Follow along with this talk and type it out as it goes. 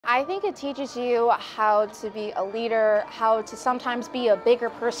I think it teaches you how to be a leader, how to sometimes be a bigger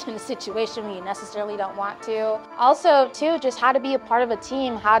person in a situation when you necessarily don't want to. Also, too, just how to be a part of a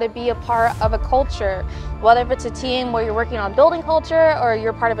team, how to be a part of a culture. Whether if it's a team where you're working on building culture or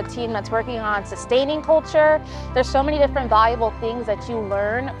you're part of a team that's working on sustaining culture, there's so many different valuable things that you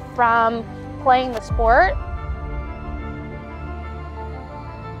learn from playing the sport.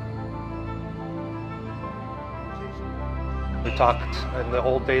 We talked in the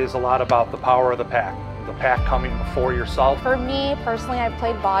old days a lot about the power of the pack coming before yourself. For me personally, I've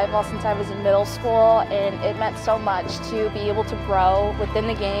played volleyball since I was in middle school, and it meant so much to be able to grow within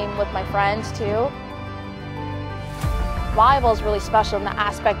the game with my friends too. Volleyball is really special in the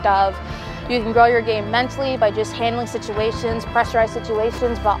aspect of you can grow your game mentally by just handling situations, pressurized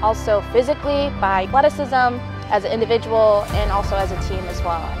situations, but also physically by athleticism as an individual and also as a team as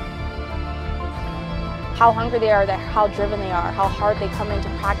well. How hungry they are, how driven they are, how hard they come into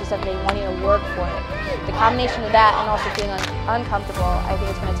practice every day wanting to work for it. The combination of that and also feeling uncomfortable, I think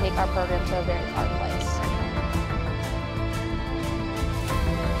it's going to take our program to a very far place.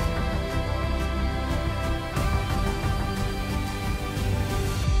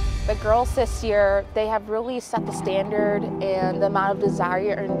 The girls this year, they have really set the standard and the amount of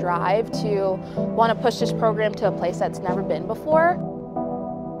desire and drive to want to push this program to a place that's never been before.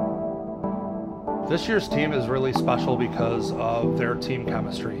 This year's team is really special because of their team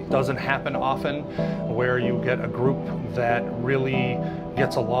chemistry. It doesn't happen often where you get a group that really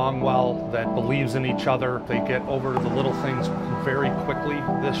gets along well, that believes in each other. They get over the little things very quickly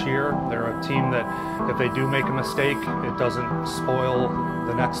this year. They're a team that if they do make a mistake, it doesn't spoil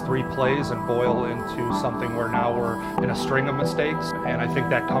the next 3 plays and boil into something where now we're in a string of mistakes. And I think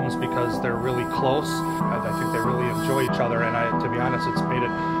that comes because they're really close. I think they really enjoy each other, and to be honest, it's made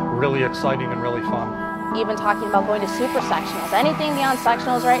it really exciting and really fun. Even talking about going to super sectionals. Anything beyond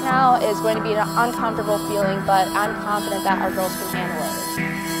sectionals right now is going to be an uncomfortable feeling, but I'm confident that our girls can handle it.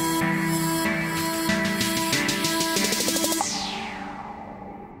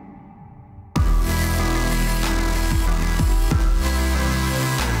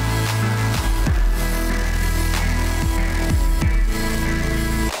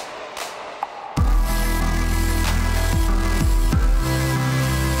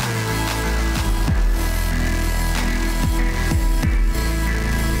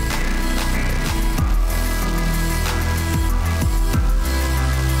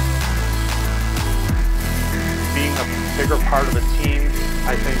 Bigger part of a team,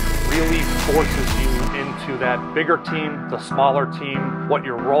 I think, really forces you into that bigger team, the smaller team, what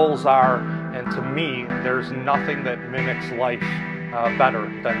your roles are, and to me, there's nothing that mimics life better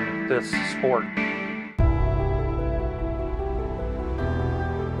than this sport.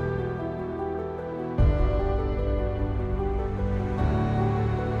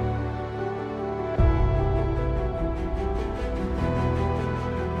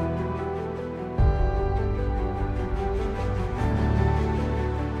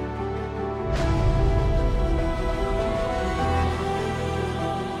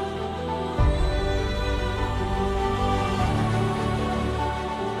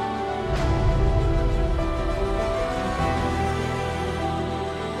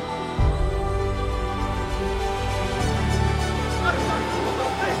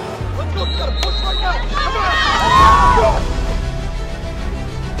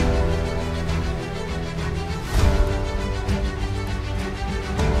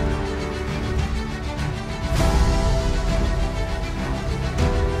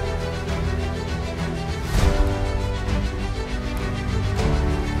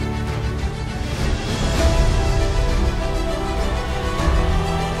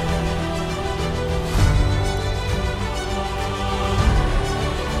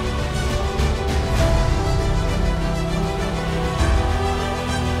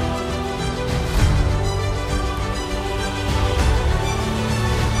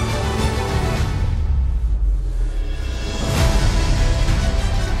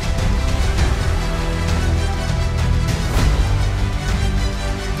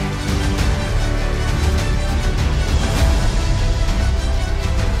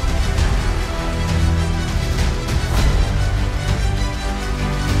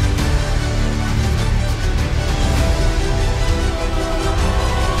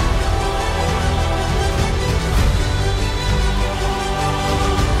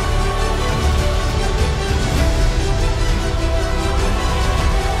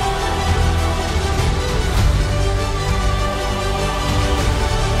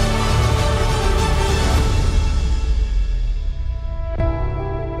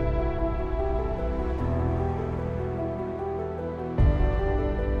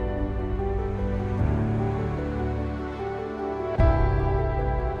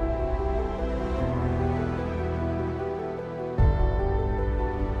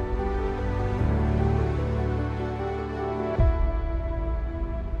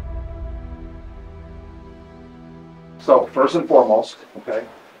 So first and foremost, okay,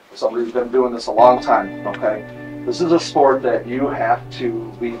 somebody who's been doing this a long time, okay, this is a sport that you have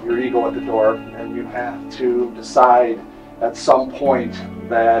to leave your ego at the door, and you have to decide at some point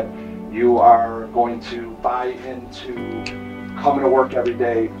that you are going to buy into coming to work every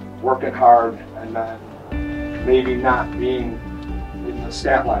day, working hard, and then maybe not being in the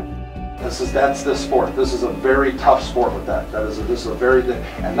stat line. That's this sport. This is a very tough sport with that. This is a very,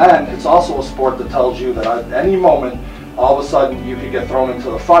 and then it's also a sport that tells you that at any moment, all of a sudden you could get thrown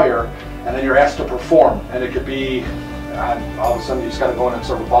into the fire, and then you're asked to perform, and it could be, all of a sudden you just got to go in and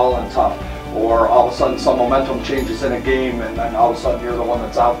serve a ball and tough, or all of a sudden some momentum changes in a game, and then all of a sudden you're the one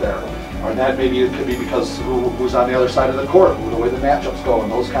that's out there, or that maybe it could be because who's on the other side of the court, the way the matchups go,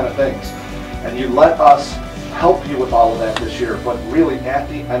 and those kind of things. And you let us help you with all of that this year, but really at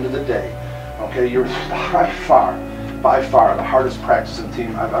the end of the day, okay, you're by far the hardest practicing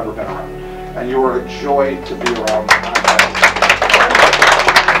team I've ever been around, and you are a joy to be around.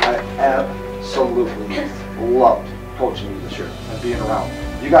 I absolutely loved coaching you this year and being around.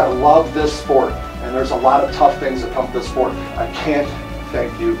 You got to love this sport, and there's a lot of tough things that come to this sport. I can't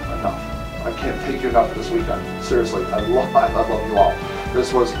thank you enough. I can't thank you enough for this weekend. Seriously, I love you all.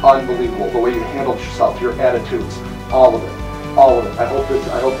 This was unbelievable. The way you handled yourself, your attitudes, all of it, all of it. I hope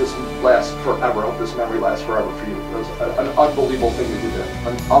this lasts forever. I hope this memory lasts forever for you. It was an unbelievable thing that you did.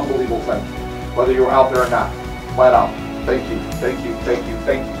 An unbelievable thing. Whether you were out there or not, flat out. Thank you, thank you, thank you,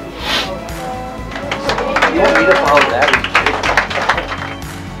 thank you. You want me to follow that?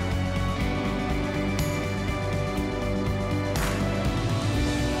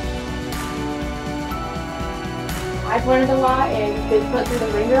 I've learned a lot and been put through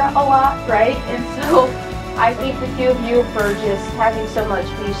the ringer a lot, right? And so I thank the two of you for just having so much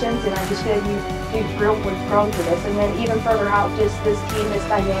patience, and I just feel you've grown through this. And then even further out, just this team, this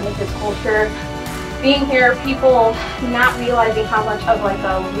dynamic, this culture, being here, people not realizing how much of like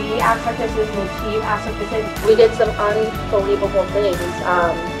a we aspect this is and a team aspect this is. We did some unbelievable things,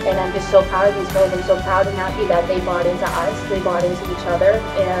 and I'm just so proud of these girls. I'm so proud and happy that they bought into us, they bought into each other,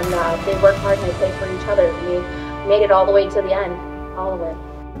 and they worked hard and they played for each other. We made it all the way to the end, all of it.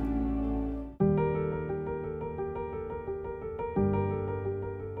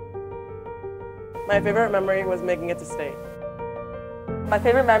 My favorite memory was making it to state. My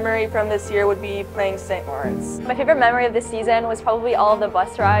favorite memory from this year would be playing St. Lawrence. My favorite memory of this season was probably all of the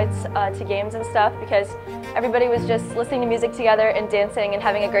bus rides to games and stuff, because everybody was just listening to music together and dancing and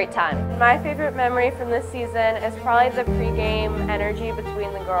having a great time. My favorite memory from this season is probably the pregame energy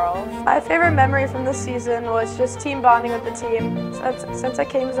between the girls. My favorite memory from this season was just team bonding with the team. Since I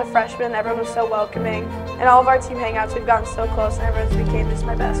came as a freshman, everyone was so welcoming, and all of our team hangouts, we've gotten so close, and everyone's became just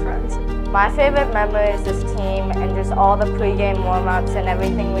my best friends. My favorite memory is this team and just all the pregame warm-ups and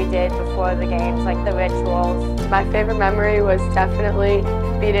everything we did before the games, like the rituals. My favorite memory was definitely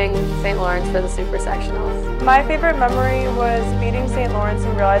beating St. Lawrence for the Super Sectionals. My favorite memory was beating St. Lawrence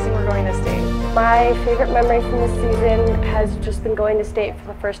and realizing we're going to state. My favorite memory from this season has just been going to state for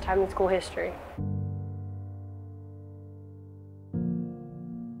the first time in school history.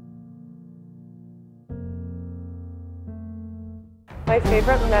 My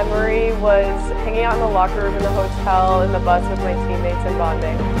favorite memory was hanging out in the locker room in the hotel, in the bus with my teammates and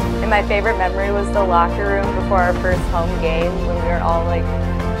bonding. And my favorite memory was the locker room before our first home game when we were all like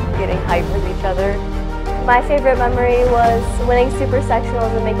getting hyped with each other. My favorite memory was winning Super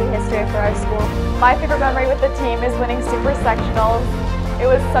Sectionals and making history for our school. My favorite memory with the team is winning Super Sectionals. It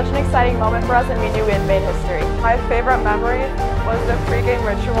was such an exciting moment for us, and we knew we had made history. My favorite memory was the pregame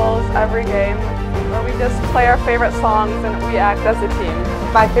rituals every game, where we just play our favorite songs and we act as a team.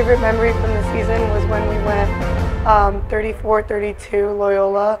 My favorite memory from the season was when we went 34-32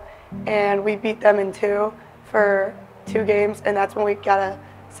 Loyola, and we beat them in 2 for 2 games, and that's when we got a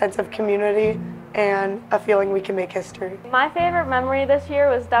sense of community and a feeling we can make history. My favorite memory this year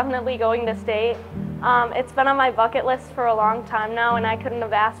was definitely going to state. It's been on my bucket list for a long time now, and I couldn't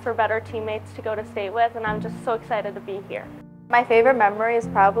have asked for better teammates to go to state with, and I'm just so excited to be here. My favorite memory is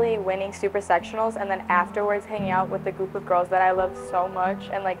probably winning Super Sectionals and then afterwards hanging out with a group of girls that I love so much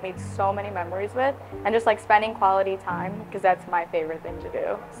and like made so many memories with, and just like spending quality time, because that's my favorite thing to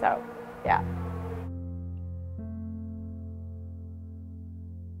do. So, yeah.